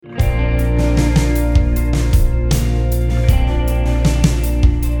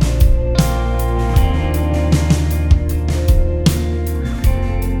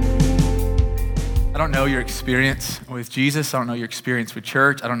your experience with Jesus. I don't know your experience with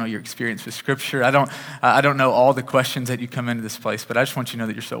church. I don't know your experience with Scripture. I don't know all the questions that you come into this place, but I just want you to know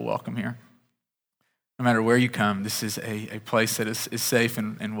that you're so welcome here. No matter where you come, this is a place that is safe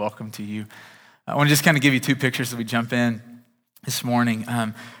and welcome to you. I want to just kind of give you two pictures as we jump in this morning.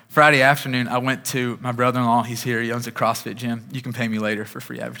 Friday afternoon, I went to my brother-in-law. He's here. He owns a CrossFit gym. You can pay me later for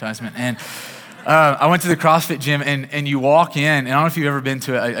free advertisement. And I went to the CrossFit gym, and you walk in, and I don't know if you've ever been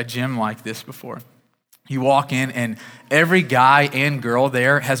to a gym like this before. You walk in, and every guy and girl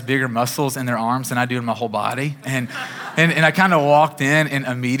there has bigger muscles in their arms than I do in my whole body. And I kind of walked in, and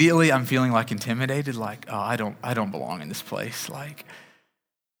immediately I'm feeling like intimidated, like, oh, I don't belong in this place.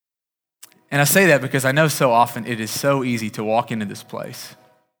 And I say that because I know so often it is so easy to walk into this place,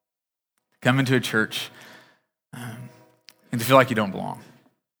 come into a church, and to feel like you don't belong.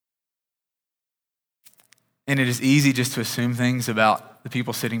 And it is easy just to assume things about the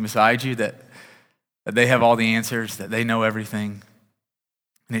people sitting beside you, that they have all the answers, that they know everything.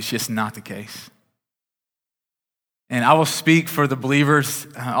 And it's just not the case. And I will speak for the believers.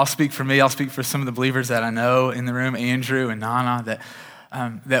 I'll speak for me. I'll speak for some of the believers that I know in the room, Andrew and Nana,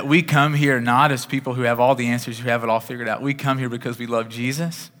 that we come here not as people who have all the answers, who have it all figured out. We come here because we love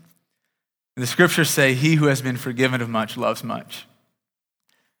Jesus. And the scriptures say, he who has been forgiven of much loves much.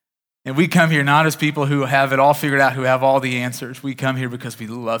 And we come here not as people who have it all figured out, who have all the answers. We come here because we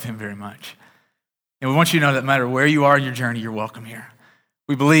love him very much. And we want you to know that no matter where you are in your journey, you're welcome here.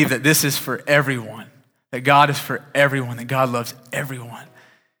 We believe that this is for everyone, that God is for everyone, that God loves everyone.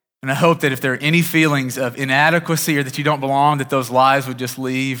 And I hope that if there are any feelings of inadequacy or that you don't belong, that those lies would just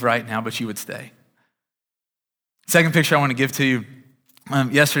leave right now, but you would stay. Second picture I want to give to you.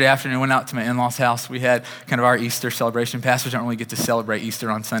 Yesterday afternoon, I went out to my in-laws' house. We had kind of our Easter celebration. Pastors don't really get to celebrate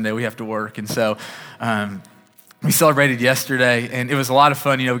Easter on Sunday. We have to work. And so we celebrated yesterday, and it was a lot of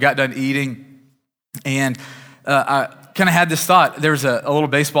fun. We got done eating, and I kind of had this thought. There was a little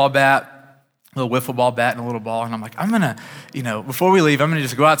baseball bat, a little wiffle ball bat, and a little ball. And I'm like, I'm going to, before we leave, I'm going to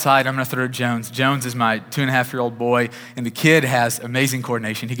just go outside. I'm going to throw to Jones. Jones is my 2.5-year-old boy, and the kid has amazing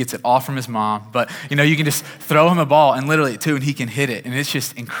coordination. He gets it all from his mom. But, you can just throw him a ball, and literally, and he can hit it. And it's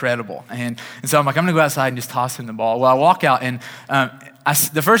just incredible. And so I'm like, I'm going to go outside and just toss him the ball. Well, I walk out, and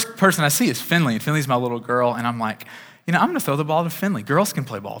the first person I see is Finley. And Finley's my little girl. And I'm like, I'm going to throw the ball to Finley. Girls can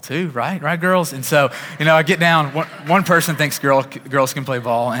play ball too, right? Right, girls? And so, I get down. One person thinks girls can play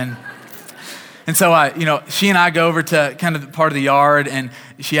ball. And so she and I go over to kind of the part of the yard, and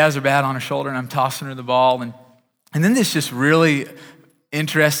she has her bat on her shoulder, and I'm tossing her the ball. And then this just really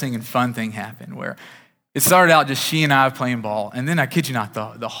interesting and fun thing happened where it started out just she and I playing ball. And then I kid you not,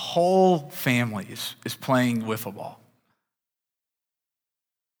 the whole family is playing wiffle ball.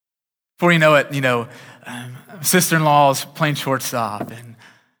 Before you know it, sister-in-law's playing shortstop, and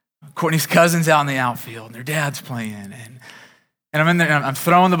Courtney's cousin's out in the outfield, and their dad's playing, and I'm in there, and I'm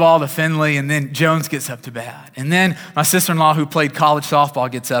throwing the ball to Finley, and then Jones gets up to bat. And then my sister-in-law, who played college softball,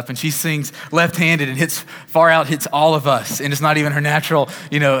 gets up, and she swings left-handed and hits all of us. And it's not even her natural,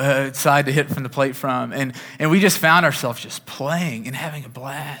 side to hit from the plate from. And we just found ourselves just playing and having a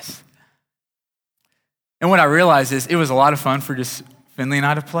blast. And what I realized is it was a lot of fun for just Finley and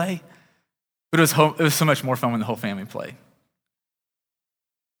I to play, but it was so much more fun when the whole family played.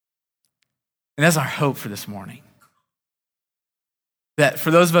 And that's our hope for this morning. That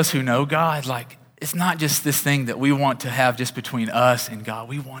for those of us who know God, it's not just this thing that we want to have just between us and God.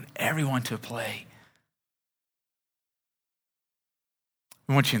 We want everyone to play.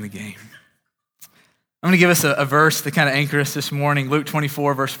 We want you in the game. I'm going to give us a verse to kind of anchor us this morning. Luke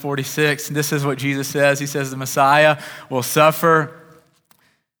 24, verse 46. And this is what Jesus says. He says, the Messiah will suffer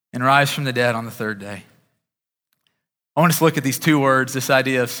and rise from the dead on the third day. I want us to look at these two words, this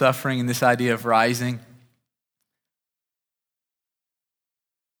idea of suffering and this idea of rising.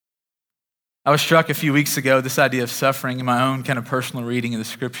 I was struck a few weeks ago, this idea of suffering in my own kind of personal reading of the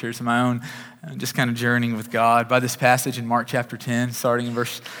scriptures, in my own just kind of journeying with God, by this passage in Mark chapter 10, starting in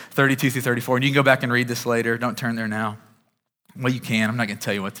verse 32 through 34. And you can go back and read this later. Don't turn there now. Well, you can. I'm not going to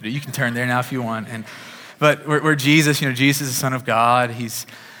tell you what to do. You can turn there now if you want. But where Jesus, Jesus is the Son of God.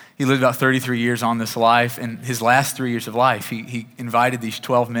 He lived about 33 years on this life, and his last 3 years of life, he invited these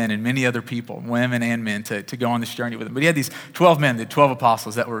 12 men and many other people, women and men, to go on this journey with him. But he had these 12 men, the 12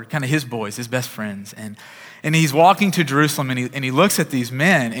 apostles that were kind of his boys, his best friends. And he's walking to Jerusalem, and he looks at these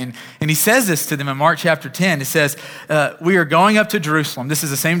men, and he says this to them in Mark chapter 10. It says, we are going up to Jerusalem. This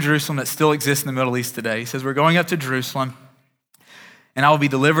is the same Jerusalem that still exists in the Middle East today. He says, we're going up to Jerusalem, and I will be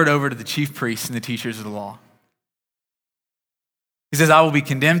delivered over to the chief priests and the teachers of the law. He says, I will be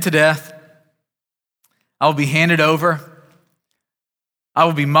condemned to death. I will be handed over. I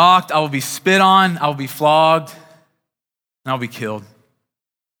will be mocked, I will be spit on, I will be flogged, and I'll be killed.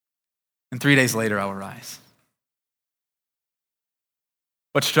 And 3 days later, I will rise.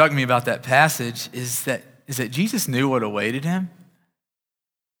 What struck me about that passage is that Jesus knew what awaited him,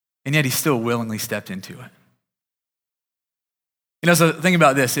 and yet he still willingly stepped into it. You know, so think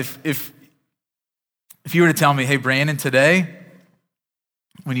about this. If you were to tell me, hey, Brandon, today,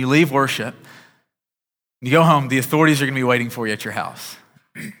 when you leave worship, you go home, the authorities are going to be waiting for you at your house.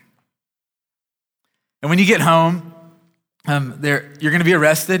 And when you get home, you're going to be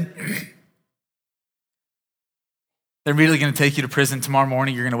arrested. They're immediately going to take you to prison. Tomorrow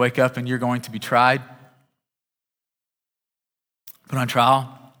morning, you're going to wake up and you're going to be tried, put on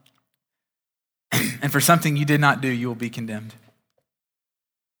trial. And for something you did not do, you will be condemned.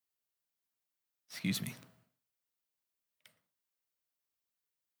 Excuse me.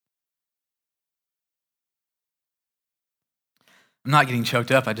 I'm not getting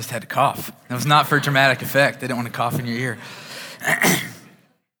choked up, I just had to cough. That was not for dramatic effect. They didn't want to cough in your ear.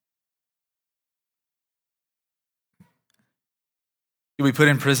 You'll be put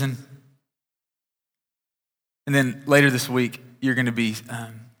in prison. And then later this week, you're going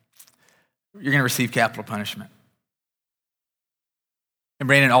to receive capital punishment. And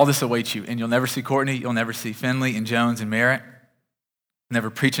Brandon, all this awaits you, and you'll never see Courtney, you'll never see Finley and Jones and Merritt. You'll never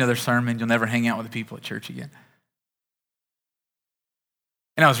preach another sermon, you'll never hang out with the people at church again.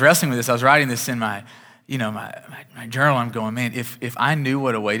 And I was wrestling with this. I was writing this in my journal. I'm going, man, if I knew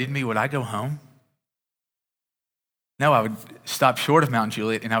what awaited me, would I go home? No, I would stop short of Mount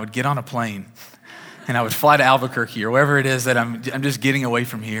Juliet and I would get on a plane and I would fly to Albuquerque or wherever it is that I'm just getting away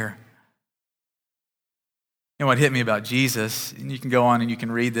from here. And what hit me about Jesus, and you can go on and you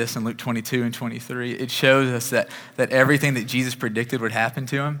can read this in Luke 22 and 23, it shows us that everything that Jesus predicted would happen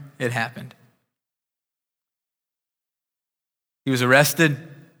to him, it happened. He was arrested.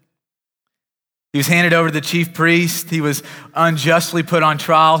 He was handed over to the chief priest. He was unjustly put on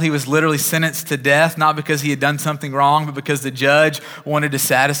trial. He was literally sentenced to death, not because he had done something wrong, but because the judge wanted to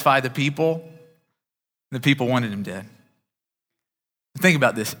satisfy the people. The people wanted him dead. Think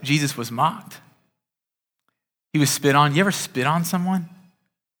about this. Jesus was mocked. He was spit on. You ever spit on someone?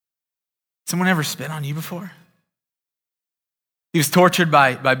 Someone ever spit on you before? He was tortured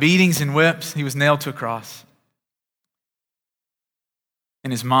by beatings and whips. He was nailed to a cross.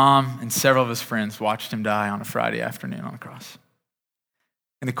 And his mom and several of his friends watched him die on a Friday afternoon on the cross.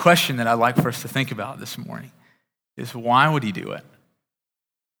 And the question that I'd like for us to think about this morning is, why would he do it?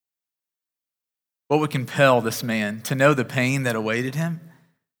 What would compel this man to know the pain that awaited him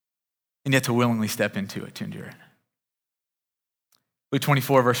and yet to willingly step into it, to endure it? Luke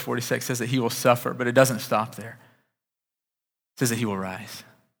 24, verse 46 says that he will suffer, but it doesn't stop there. It says that he will rise.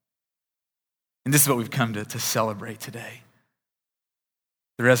 And this is what we've come to celebrate today.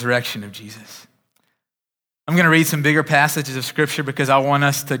 The resurrection of Jesus. I'm going to read some bigger passages of scripture because I want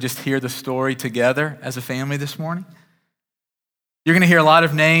us to just hear the story together as a family this morning. You're going to hear a lot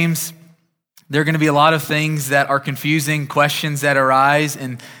of names. There are going to be a lot of things that are confusing, questions that arise,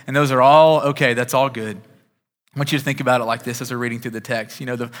 and those are all okay. That's all good. I want you to think about it like this as we're reading through the text. You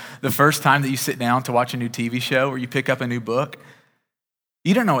know, the first time that you sit down to watch a new TV show or you pick up a new book,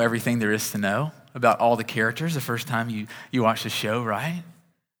 you don't know everything there is to know about all the characters the first time you watch the show, right?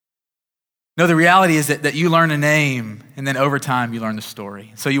 No, the reality is that you learn a name, and then over time you learn the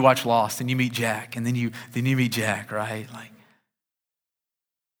story. So you watch Lost, and you meet Jack, and then you meet Jack, right?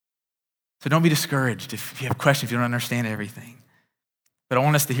 So don't be discouraged if you have questions, if you don't understand everything. But I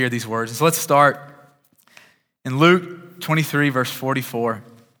want us to hear these words. And so let's start in Luke 23, verse 44.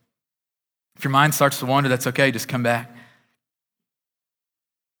 If your mind starts to wander, that's okay, just come back.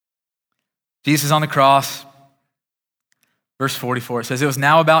 Jesus is on the cross. Verse 44, it says, it was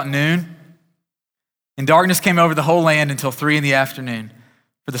now about noon, and darkness came over the whole land until 3 p.m,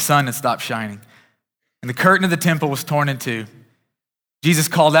 for the sun had stopped shining. And the curtain of the temple was torn in two. Jesus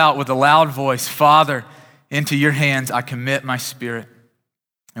called out with a loud voice, Father, into your hands I commit my spirit.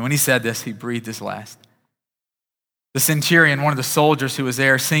 And when he said this, he breathed his last. The centurion, one of the soldiers who was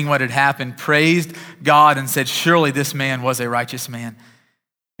there, seeing what had happened, praised God and said, surely this man was a righteous man.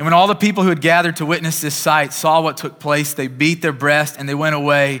 And when all the people who had gathered to witness this sight saw what took place, they beat their breast and they went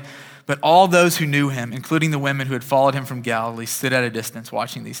away. But all those who knew him, including the women who had followed him from Galilee, stood at a distance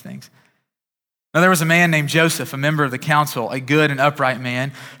watching these things. Now there was a man named Joseph, a member of the council, a good and upright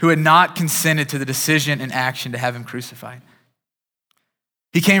man, who had not consented to the decision and action to have him crucified.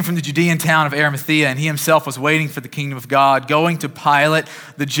 He came from the Judean town of Arimathea, and he himself was waiting for the kingdom of God. Going to Pilate,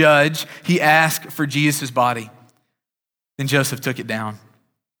 the judge, he asked for Jesus' body. Then Joseph took it down.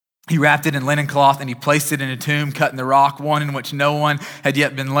 He wrapped it in linen cloth and he placed it in a tomb cut in the rock, one in which no one had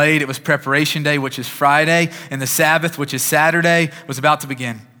yet been laid. It was preparation day, which is Friday, and the Sabbath, which is Saturday, was about to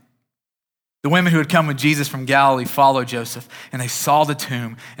begin. The women who had come with Jesus from Galilee followed Joseph, and they saw the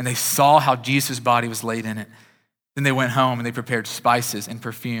tomb, and they saw how Jesus' body was laid in it. Then they went home and they prepared spices and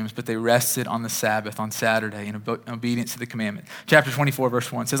perfumes, but they rested on the Sabbath, on Saturday, in obedience to the commandment. Chapter 24, verse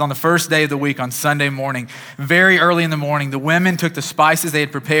 1 says, on the first day of the week, on Sunday morning, very early in the morning, the women took the spices they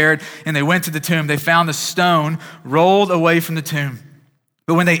had prepared and they went to the tomb. They found the stone rolled away from the tomb.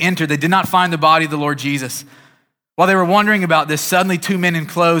 But when they entered, they did not find the body of the Lord Jesus. While they were wondering about this, suddenly two men in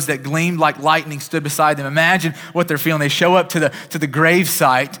clothes that gleamed like lightning stood beside them. Imagine what they're feeling. They show up to the grave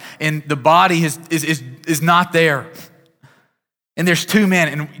site and the body is not there. And there's two men.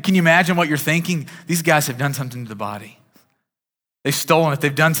 And can you imagine what you're thinking? These guys have done something to the body. They've stolen it.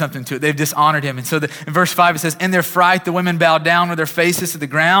 They've done something to it. They've dishonored him. And so in verse 5 it says, in their fright, the women bowed down with their faces to the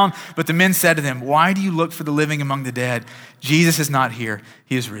ground. But the men said to them, why do you look for the living among the dead? Jesus is not here.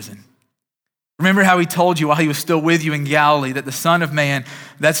 He is risen. Remember how he told you while he was still with you in Galilee that the Son of Man,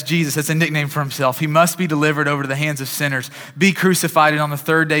 that's Jesus, that's a nickname for himself. He must be delivered over to the hands of sinners, be crucified, and on the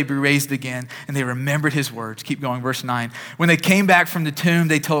third day be raised again. And they remembered his words. Keep going, verse 9. When they came back from the tomb,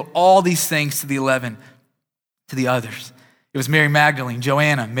 they told all these things to the 11, to the others. It was Mary Magdalene,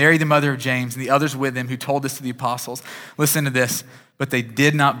 Joanna, Mary the mother of James, and the others with them who told this to the apostles. Listen to this. But they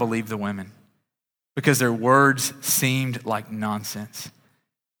did not believe the women because their words seemed like nonsense.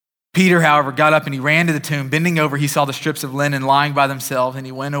 Peter, however, got up and he ran to the tomb. Bending over, he saw the strips of linen lying by themselves, and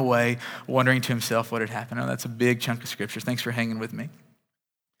he went away wondering to himself what had happened. Oh, that's a big chunk of scripture. Thanks for hanging with me.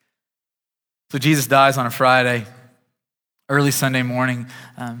 So Jesus dies on a Friday. Early Sunday morning,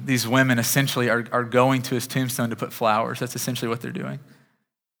 these women essentially are going to his tombstone to put flowers. That's essentially what they're doing.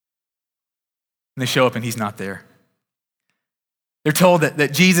 And they show up and he's not there. They're told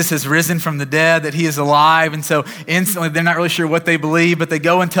that Jesus has risen from the dead, that he is alive. And so instantly they're not really sure what they believe, but they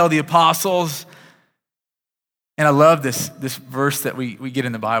go and tell the apostles. And I love this verse that we get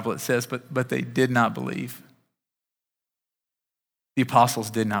in the Bible. It says, but they did not believe. The apostles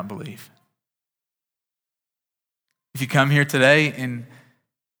did not believe. If you come here today and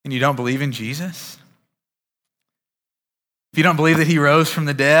you don't believe in Jesus, if you don't believe that he rose from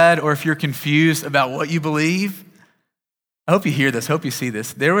the dead, or if you're confused about what you believe, I hope you hear this, hope you see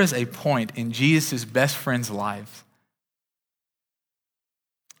this. There was a point in Jesus' best friends' lives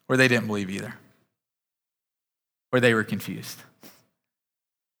where they didn't believe either, where they were confused.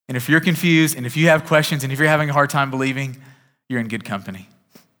 And if you're confused, and if you have questions, and if you're having a hard time believing, you're in good company.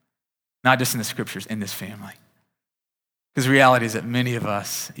 Not just in the scriptures, in this family. Because the reality is that many of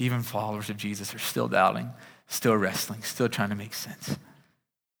us, even followers of Jesus, are still doubting, still wrestling, still trying to make sense.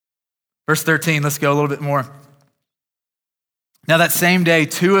 Verse 13, let's go a little bit more. Now that same day,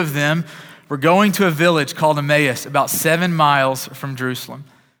 two of them were going to a village called Emmaus, about 7 miles from Jerusalem.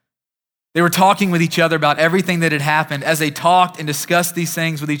 They were talking with each other about everything that had happened. As they talked and discussed these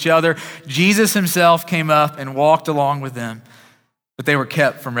things with each other, Jesus himself came up and walked along with them, but they were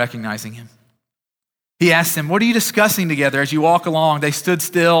kept from recognizing him. He asked them, what are you discussing together as you walk along? They stood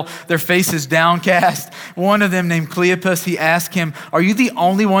still, their faces downcast. One of them, named Cleopas, he asked him, are you the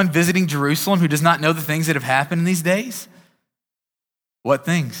only one visiting Jerusalem who does not know the things that have happened in these days? What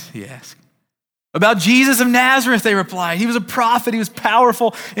things? He asked. About Jesus of Nazareth, they replied. He was a prophet. He was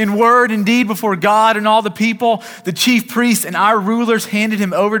powerful in word and deed before God and all the people. The chief priests and our rulers handed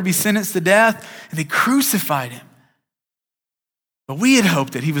him over to be sentenced to death, and they crucified him. But we had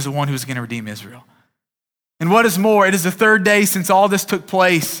hoped that he was the one who was going to redeem Israel. And what is more, it is the third day since all this took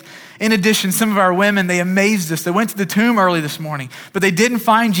place. In addition, some of our women, they amazed us. They went to the tomb early this morning, but they didn't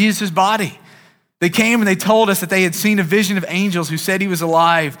find Jesus' body. They came and they told us that they had seen a vision of angels who said he was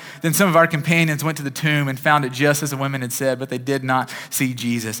alive. Then some of our companions went to the tomb and found it just as the women had said, but they did not see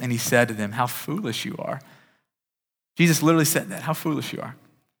Jesus. And he said to them, how foolish you are. Jesus literally said that, how foolish you are.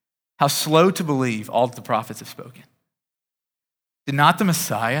 How slow to believe all that the prophets have spoken. Did not the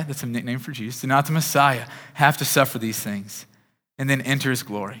Messiah, that's a nickname for Jesus, did not the Messiah have to suffer these things and then enter his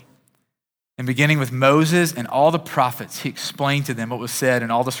glory? And beginning with Moses and all the prophets, he explained to them what was said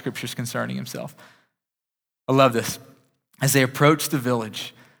in all the scriptures concerning himself. I love this. As they approached the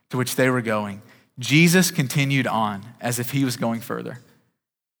village to which they were going, Jesus continued on as if he was going further.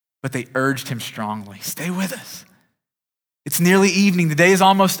 But they urged him strongly, stay with us. It's nearly evening. The day is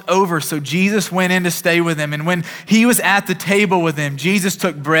almost over. So Jesus went in to stay with them. And when he was at the table with them, Jesus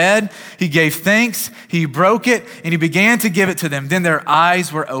took bread, he gave thanks, he broke it, and he began to give it to them. Then their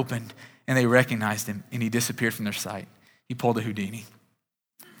eyes were opened and they recognized him, and he disappeared from their sight. He pulled a Houdini.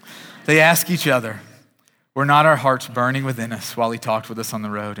 They asked each other, Were not our hearts burning within us while he talked with us on the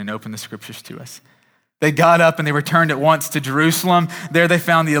road and opened the scriptures to us? They got up and they returned at once to Jerusalem. There they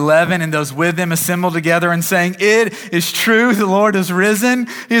found the 11 and those with them assembled together and saying, "It is true, the Lord has risen.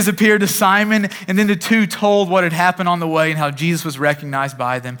 He has appeared to Simon." And then the two told what had happened on the way and how Jesus was recognized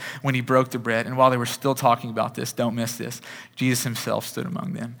by them when he broke the bread. And while they were still talking about this, don't miss this, Jesus himself stood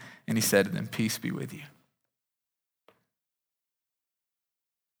among them and he said to them, "Peace be with you."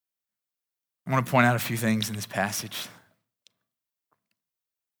 I want to point out a few things in this passage.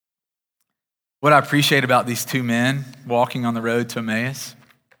 What I appreciate about these two men walking on the road to Emmaus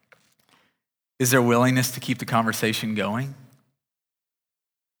is their willingness to keep the conversation going.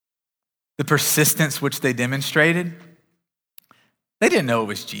 The persistence which they demonstrated. They didn't know it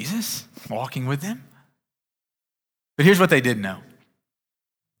was Jesus walking with them. But here's what they did know.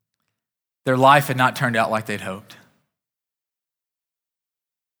 Their life had not turned out like they'd hoped.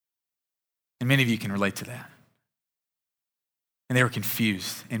 And many of you can relate to that. And they were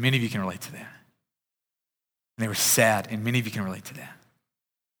confused, and many of you can relate to that. And they were sad, and many of you can relate to that.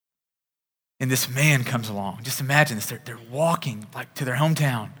 And this man comes along. Just imagine this. They're walking like to their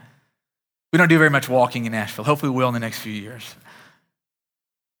hometown. We don't do very much walking in Nashville. Hopefully we will in the next few years.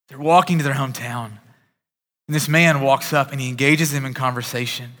 They're walking to their hometown. And this man walks up and he engages them in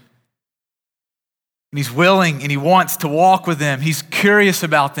conversation. And he's willing and he wants to walk with them. He's curious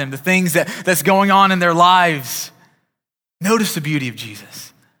about them, the things that's going on in their lives. Notice the beauty of Jesus.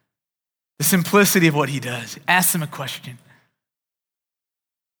 The simplicity of what he does. Ask them a question.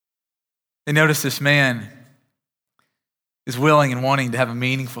 They notice this man is willing and wanting to have a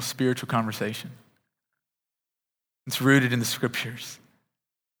meaningful spiritual conversation. It's rooted in the scriptures.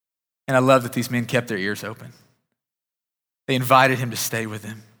 And I love that these men kept their ears open. They invited him to stay with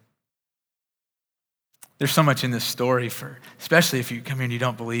them. There's so much in this story especially if you come here and you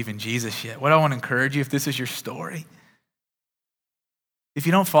don't believe in Jesus yet. What I want to encourage you, if this is your story, if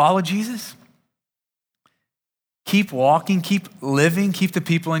you don't follow Jesus, keep walking, keep living, keep the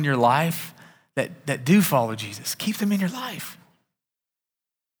people in your life that do follow Jesus. Keep them in your life.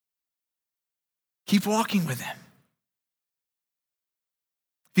 Keep walking with them.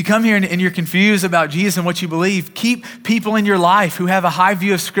 If you come here and you're confused about Jesus and what you believe, keep people in your life who have a high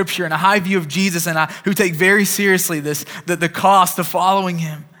view of Scripture and a high view of Jesus and who take very seriously the cost of following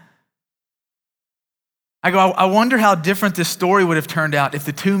him. I wonder how different this story would have turned out if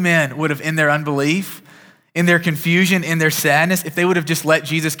the two men would have, in their unbelief, in their confusion, in their sadness, if they would have just let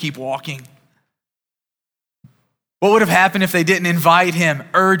Jesus keep walking. What would have happened if they didn't invite him,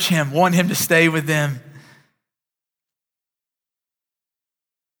 urge him, want him to stay with them?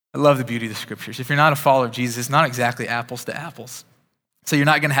 I love the beauty of the scriptures. If you're not a follower of Jesus, it's not exactly apples to apples. So you're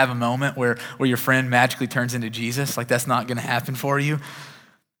not going to have a moment where your friend magically turns into Jesus. Like, that's not going to happen for you.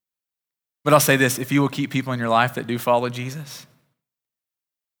 But I'll say this, if you will keep people in your life that do follow Jesus,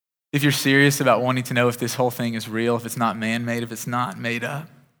 if you're serious about wanting to know if this whole thing is real, if it's not man-made, if it's not made up,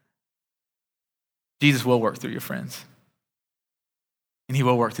 Jesus will work through your friends. And he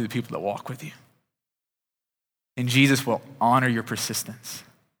will work through the people that walk with you. And Jesus will honor your persistence.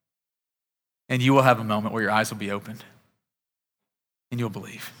 And you will have a moment where your eyes will be opened. And you'll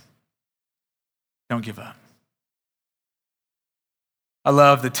believe. Don't give up. I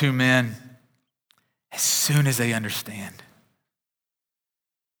love the two men. As soon as they understand,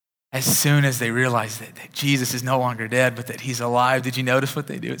 as soon as they realize that Jesus is no longer dead, but that he's alive, did you notice what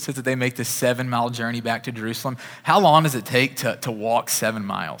they do? It says that they make this 7-mile journey back to Jerusalem. How long does it take to walk 7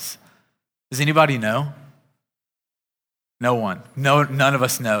 miles? Does anybody know? No one. No, none of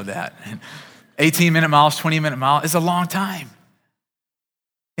us know that. 18-minute miles, 20-minute mile is a long time.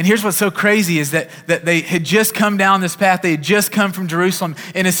 And here's what's so crazy is that they had just come down this path. They had just come from Jerusalem.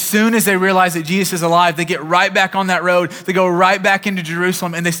 And as soon as they realize that Jesus is alive, they get right back on that road. They go right back into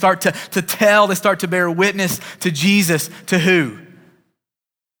Jerusalem and they start to tell, they start to bear witness to Jesus. To who?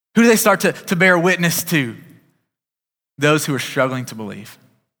 Who do they start to bear witness to? Those who are struggling to believe.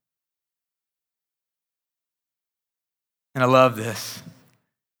 And I love this.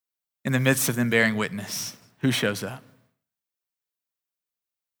 In the midst of them bearing witness, who shows up?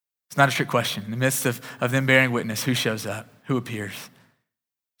 It's not a trick question. In the midst of them bearing witness, who shows up? Who appears?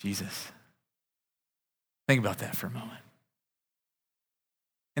 Jesus. Think about that for a moment.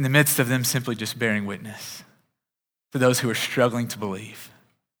 In the midst of them simply just bearing witness to those who are struggling to believe,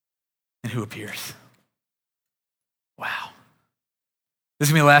 and who appears? Wow. This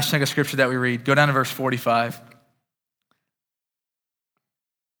is going to be the last chunk of scripture that we read. Go down to verse 45.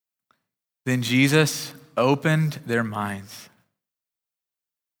 Then Jesus opened their minds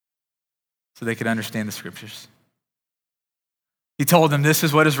so they could understand the scriptures. He told them, this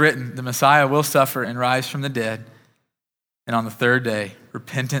is what is written, the Messiah will suffer and rise from the dead. And on the third day,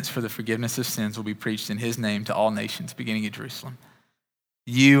 repentance for the forgiveness of sins will be preached in his name to all nations, beginning at Jerusalem.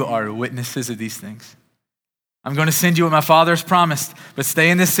 You are witnesses of these things. I'm going to send you what my Father has promised, but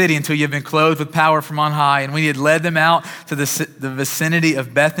stay in this city until you have been clothed with power from on high. And when he had led them out to the vicinity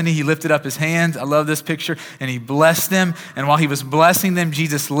of Bethany, he lifted up his hands. I love this picture. And he blessed them. And while he was blessing them,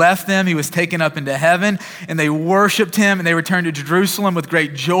 Jesus left them. He was taken up into heaven, and they worshiped him, and they returned to Jerusalem with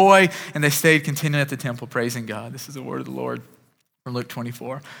great joy, and they stayed continuing at the temple, praising God. This is the word of the Lord from Luke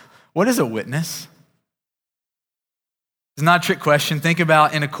 24. What is a witness? It's not a trick question. Think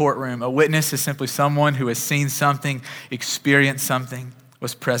about in a courtroom. A witness is simply someone who has seen something, experienced something,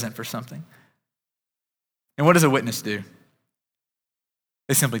 was present for something. And what does a witness do?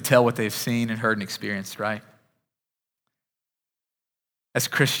 They simply tell what they've seen and heard and experienced, right? As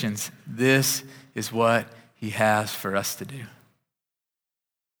Christians, this is what he has for us to do.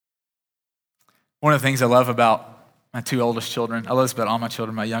 One of the things I love about my two oldest children, I love this about all my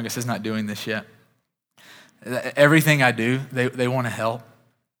children, my youngest is not doing this yet. Everything I do, they want to help.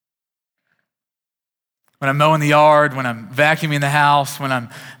 When I'm mowing the yard, when I'm vacuuming the house, when I'm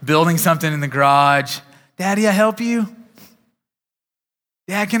building something in the garage, Daddy, I help you?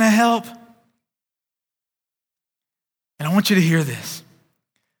 Dad, can I help? And I want you to hear this,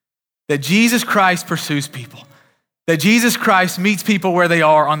 that Jesus Christ pursues people. That Jesus Christ meets people where they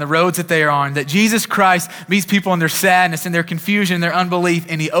are on the roads that they are on. That Jesus Christ meets people in their sadness and their confusion and their unbelief,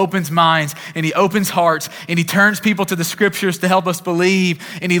 and he opens minds and he opens hearts and he turns people to the scriptures to help us believe,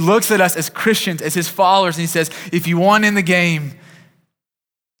 and he looks at us as Christians, as his followers, and he says, if you want in the game,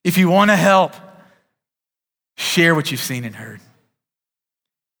 if you want to help, share what you've seen and heard.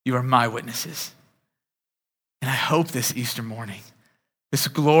 You are my witnesses. And I hope this Easter morning, this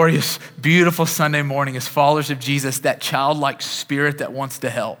glorious, beautiful Sunday morning, as followers of Jesus, that childlike spirit that wants to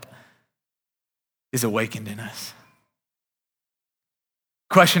help is awakened in us.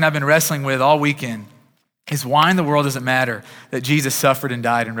 Question I've been wrestling with all weekend is, why in the world does it matter that Jesus suffered and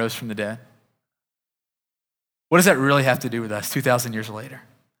died and rose from the dead? What does that really have to do with us 2,000 years later?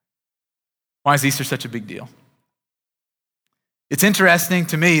 Why is Easter such a big deal? It's interesting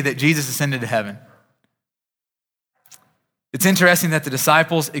to me that Jesus ascended to heaven. It's interesting that the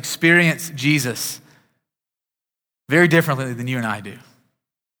disciples experience Jesus very differently than you and I do.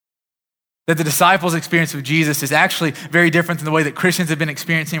 That the disciples' experience of Jesus is actually very different than the way that Christians have been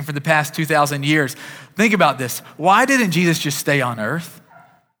experiencing him for the past 2,000 years. Think about this. Why didn't Jesus just stay on earth?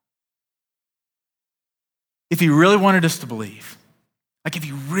 If he really wanted us to believe, if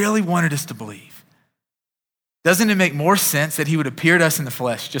he really wanted us to believe, doesn't it make more sense that he would appear to us in the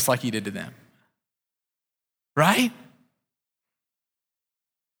flesh just like he did to them? Right?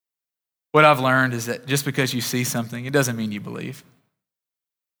 What I've learned is that just because you see something, it doesn't mean you believe.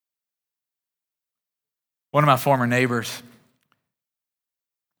 One of my former neighbors,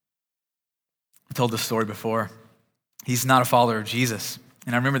 I told this story before. He's not a follower of Jesus.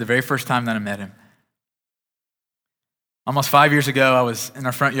 And I remember the very first time that I met him. Almost 5 years ago, I was in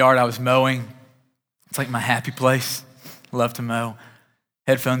our front yard, I was mowing. It's like my happy place. Love to mow.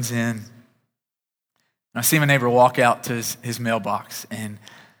 Headphones in. And I see my neighbor walk out to his mailbox, and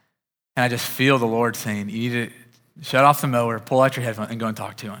I just feel the Lord saying, you need to shut off the mower, pull out your headphones, and go and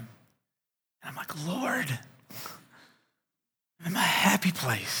talk to him. And I'm like, Lord, I'm in my happy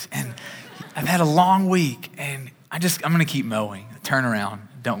place. And I've had a long week, and I'm going to keep mowing. Turn around,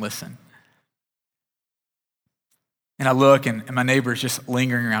 don't listen. And I look, and my neighbor is just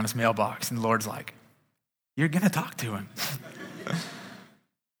lingering around his mailbox, and the Lord's like, you're going to talk to him.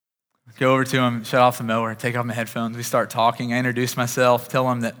 Go over to him, shut off the mower, take off my headphones. We start talking. I introduce myself,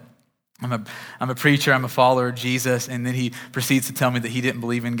 tell him that I'm a preacher, I'm a follower of Jesus, and then he proceeds to tell me that he didn't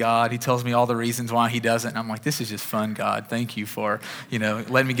believe in God. He tells me all the reasons why he doesn't, and I'm like, this is just fun, God. Thank you for,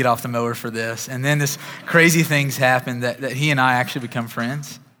 letting me get off the mower for this. And then this crazy things happen that he and I actually become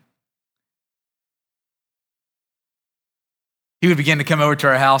friends. He would begin to come over to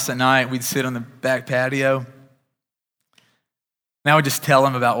our house at night. We'd sit on the back patio. And I would just tell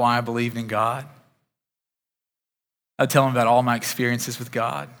him about why I believed in God. I'd tell him about all my experiences with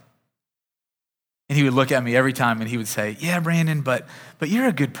God. And he would look at me every time and he would say, yeah, Brandon, but you're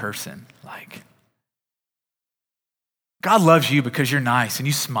a good person. Like, God loves you because you're nice and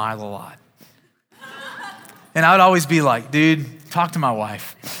you smile a lot. And I would always be like, dude, talk to my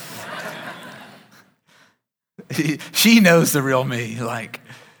wife. She knows the real me. And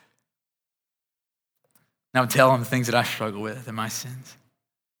I would tell him the things that I struggle with and my sins.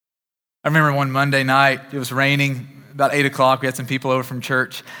 I remember one Monday night, it was raining, about 8 o'clock, we had some people over from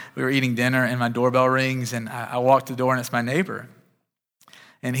church. We were eating dinner and my doorbell rings and I walked to the door and it's my neighbor.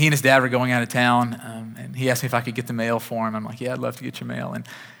 And he and his dad were going out of town, and he asked me if I could get the mail for him. I'm like, yeah, I'd love to get your mail.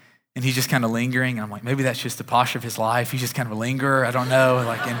 And he's just kind of lingering. I'm like, maybe that's just the posture of his life. He's just kind of a lingerer. I don't know.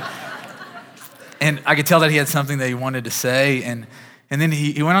 And I could tell that he had something that he wanted to say. And then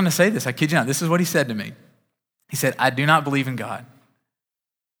he went on to say this. I kid you not. This is what he said to me. He said, I do not believe in God,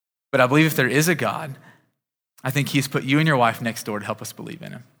 but I believe if there is a God, I think he's put you and your wife next door to help us believe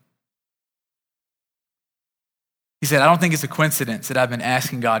in him. He said, I don't think it's a coincidence that I've been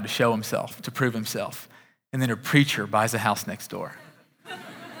asking God to show himself, to prove himself, and then a preacher buys a house next door.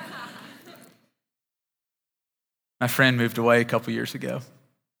 My friend moved away a couple years ago.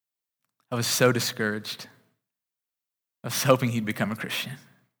 I was so discouraged. I was hoping he'd become a Christian.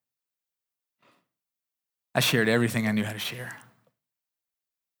 I shared everything I knew how to share.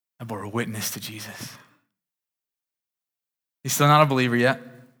 I bore a witness to Jesus. He's still not a believer yet,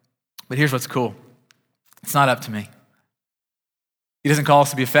 but here's what's cool. It's not up to me. He doesn't call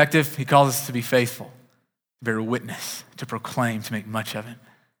us to be effective. He calls us to be faithful, to bear witness, to proclaim, to make much of it.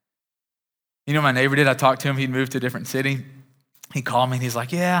 You know what my neighbor did? I talked to him. He'd moved to a different city. He called me and he's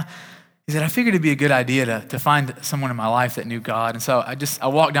like, yeah. He said, I figured it'd be a good idea to find someone in my life that knew God. And so I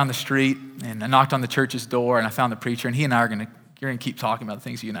walked down the street and I knocked on the church's door and I found the preacher, and he and I are going to keep talking about the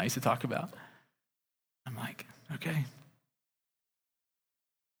things you and I used to talk about. I'm like, okay.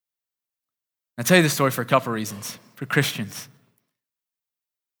 I'll tell you this story for a couple reasons. For Christians,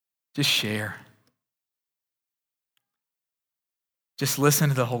 just share. Just listen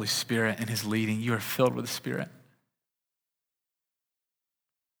to the Holy Spirit and his leading. You are filled with the Spirit.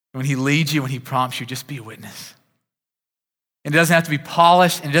 When he leads you, when he prompts you, just be a witness. And it doesn't have to be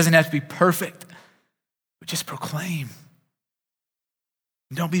polished, and it doesn't have to be perfect, but just proclaim.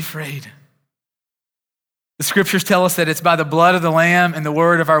 And don't be afraid. The scriptures tell us that it's by the blood of the Lamb and the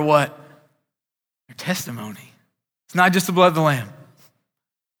word of our what? Our testimony. It's not just the blood of the Lamb.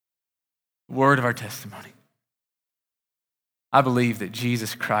 The word of our testimony. I believe that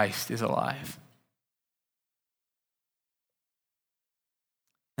Jesus Christ is alive.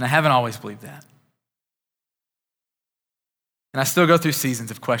 And I haven't always believed that. And I still go through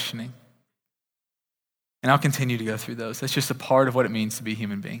seasons of questioning. And I'll continue to go through those. That's just a part of what it means to be a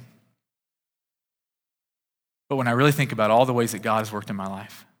human being. But when I really think about all the ways that God has worked in my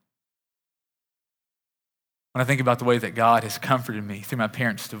life, when I think about the way that God has comforted me through my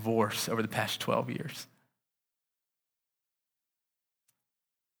parents' divorce over the past 12 years,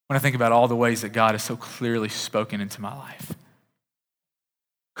 when I think about all the ways that God has so clearly spoken into my life,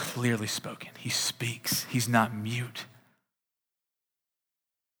 clearly spoken. He speaks. He's not mute.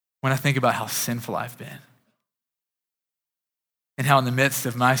 When I think about how sinful I've been, and how in the midst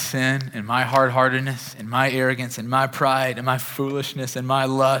of my sin and my hard-heartedness and my arrogance and my pride and my foolishness and my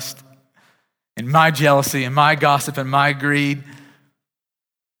lust and my jealousy and my gossip and my greed,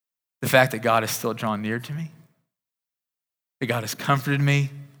 the fact that God has still drawn near to me, that God has comforted me,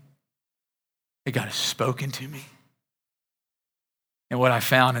 that God has spoken to me. And what I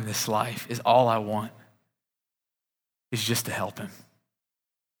found in this life is all I want is just to help him.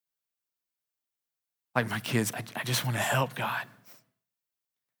 Like my kids, I just want to help God.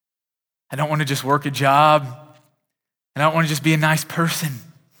 I don't want to just work a job. I don't want to just be a nice person.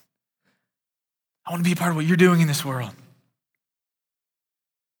 I want to be a part of what you're doing in this world. And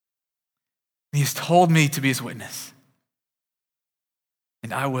he has told me to be his witness.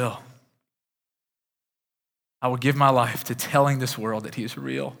 And I will. I will give my life to telling this world that he is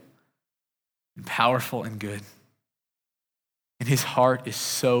real and powerful and good. And his heart is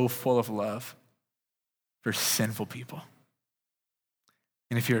so full of love for sinful people.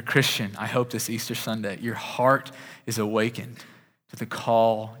 And if you're a Christian, I hope this Easter Sunday, your heart is awakened to the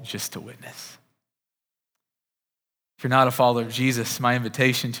call just to witness. If you're not a follower of Jesus, my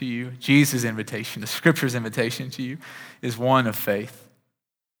invitation to you, Jesus' invitation, the scripture's invitation to you, is one of faith.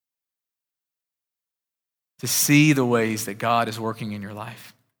 To see the ways that God is working in your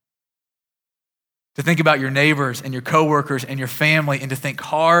life. To think about your neighbors and your coworkers and your family, and to think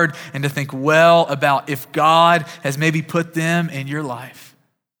hard and to think well about if God has maybe put them in your life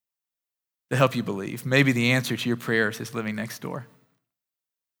to help you believe. Maybe the answer to your prayers is living next door.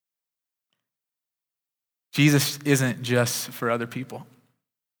 Jesus isn't just for other people.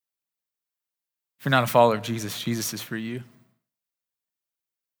 If you're not a follower of Jesus, Jesus is for you.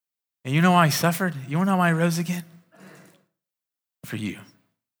 And you know why he suffered? You want to know why he rose again? For you.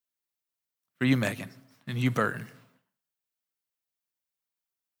 For you, Megan, and you, Burton.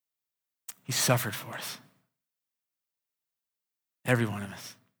 He suffered for us. Every one of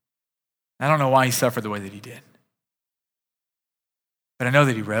us. I don't know why he suffered the way that he did. But I know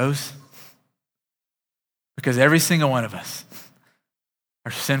that he rose because every single one of us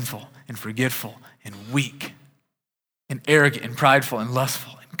are sinful and forgetful and weak and arrogant and prideful and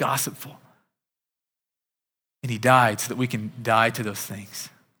lustful and gossipful. And he died so that we can die to those things.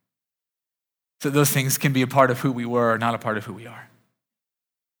 So those things can be a part of who we were, not a part of who we are.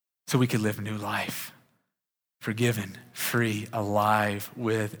 So we could live a new life, forgiven, free, alive,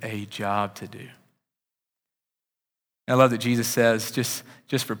 with a job to do. I love that Jesus says,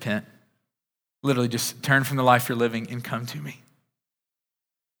 just repent. Literally just turn from the life you're living and come to me.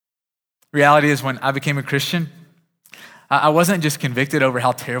 Reality is when I became a Christian, I wasn't just convicted over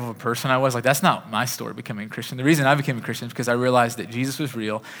how terrible a person I was. Like, that's not my story, becoming a Christian. The reason I became a Christian is because I realized that Jesus was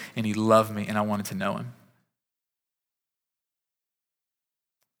real and he loved me and I wanted to know him.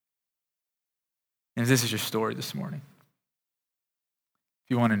 And if this is your story this morning,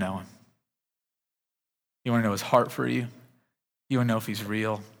 if you want to know him, you want to know his heart for you, you want to know if he's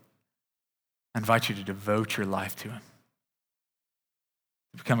real, I invite you to devote your life to him,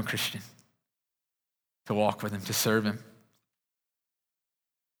 to become a Christian, to walk with him, to serve him,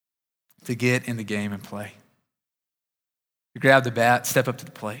 to get in the game and play. To grab the bat, step up to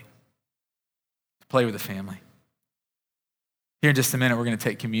the plate, to play with the family. Here in just a minute, we're going to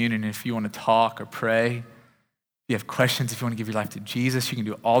take communion. If you want to talk or pray, if you have questions, if you want to give your life to Jesus, you can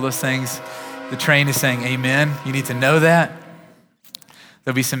do all those things. The train is saying amen. You need to know that.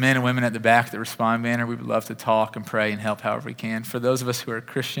 There'll be some men and women at the back that respond banner. We would love to talk and pray and help however we can. For those of us who are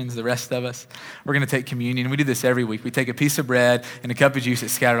Christians, the rest of us, we're going to take communion. We do this every week. We take a piece of bread and a cup of juice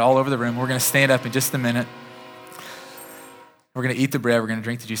that's scattered all over the room. We're going to stand up in just a minute. We're going to eat the bread. We're going to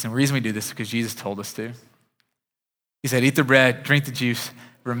drink the juice. And the reason we do this is because Jesus told us to. He said, eat the bread, drink the juice,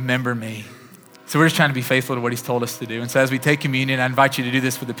 remember me. So we're just trying to be faithful to what he's told us to do. And so as we take communion, I invite you to do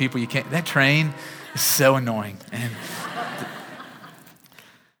this with the people you can't. That train is so annoying. And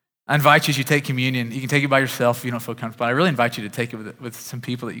I invite you, as you take communion, you can take it by yourself if you don't feel comfortable. I really invite you to take it with some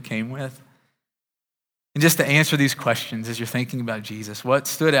people that you came with. And just to answer these questions as you're thinking about Jesus, what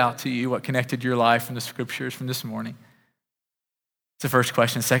stood out to you? What connected your life from the scriptures from this morning? It's the first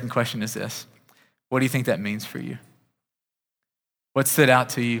question. The second question is this. What do you think that means for you? What stood out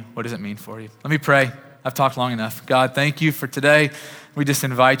to you? What does it mean for you? Let me pray. I've talked long enough. God, thank you for today. We just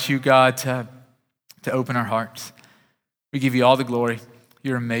invite you, God, to open our hearts. We give you all the glory.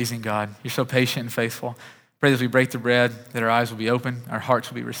 You're amazing, God. You're so patient and faithful. Pray that as we break the bread, that our eyes will be open, our hearts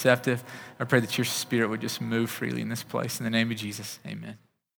will be receptive. I pray that your spirit would just move freely in this place. In the name of Jesus, amen.